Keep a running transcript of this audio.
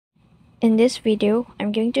In this video,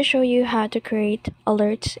 I'm going to show you how to create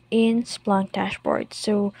alerts in Splunk dashboard.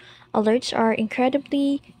 So alerts are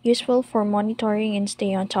incredibly useful for monitoring and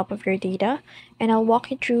stay on top of your data, and I'll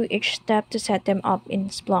walk you through each step to set them up in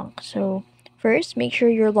Splunk. So first, make sure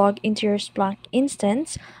you're logged into your Splunk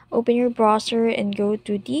instance. Open your browser and go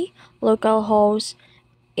to the localhost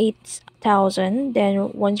 8000.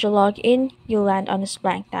 Then once you log in, you'll land on the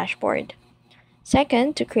Splunk dashboard.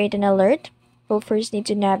 Second, to create an alert, we'll first need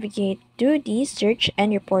to navigate to the Search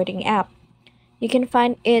and Reporting app. You can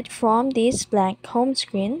find it from this blank home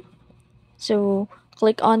screen. So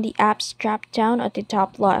click on the app's drop down at the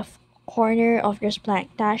top left corner of your Splunk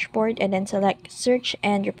dashboard and then select Search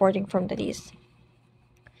and Reporting from the list.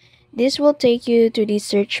 This will take you to the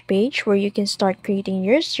search page where you can start creating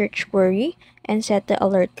your search query and set the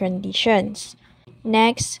alert conditions.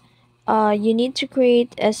 Next, you need to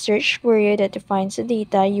create a search query that defines the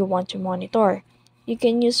data you want to monitor. You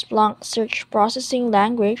can use Splunk Search Processing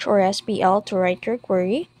Language or SPL to write your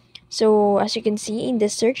query. So as you can see in the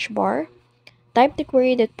search bar, type the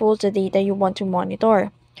query that pulls the data you want to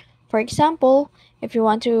monitor. For example, if you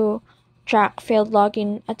want to track failed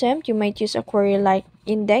login attempt, you might use a query like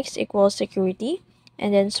index equals security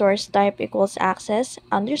and then source type equals access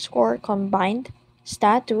underscore combined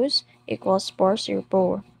status equals sports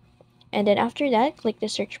repo. And then after that, click the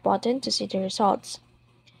search button to see the results.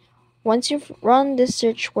 Once you've run this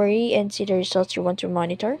search query and see the results you want to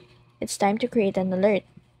monitor, it's time to create an alert.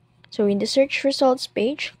 So in the search results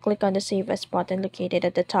page, click on the Save As button located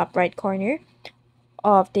at the top right corner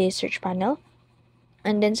of the search panel,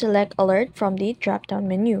 and then select Alert from the drop-down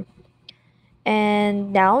menu.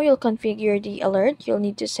 And now you'll configure the alert. You'll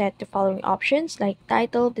need to set the following options like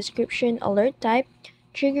title, description, alert type,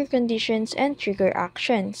 trigger conditions, and trigger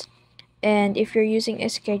actions. And if you're using a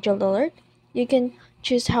scheduled alert, you can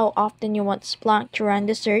choose how often you want Splunk to run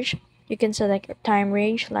the search. You can select a time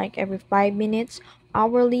range like every 5 minutes,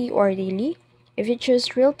 hourly, or daily. If you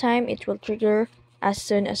choose real time, it will trigger as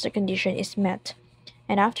soon as the condition is met.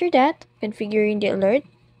 And after that, configuring the alert,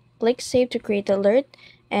 click Save to create the alert,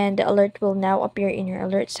 and the alert will now appear in your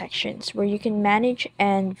alert sections where you can manage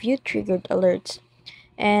and view triggered alerts.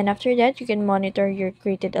 And after that, you can monitor your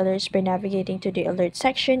created alerts by navigating to the alert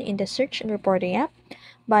section in the Search and Reporting app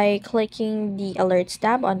by clicking the Alerts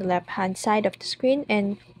tab on the left-hand side of the screen,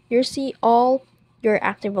 and you'll see all your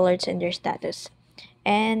active alerts and their status.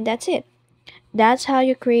 And that's it. That's how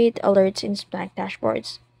you create alerts in Splunk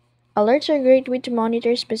dashboards. Alerts are a great way to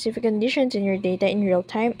monitor specific conditions in your data in real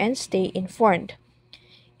time and stay informed.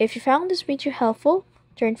 If you found this video helpful,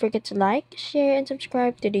 don't forget to like, share, and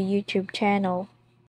subscribe to the YouTube channel.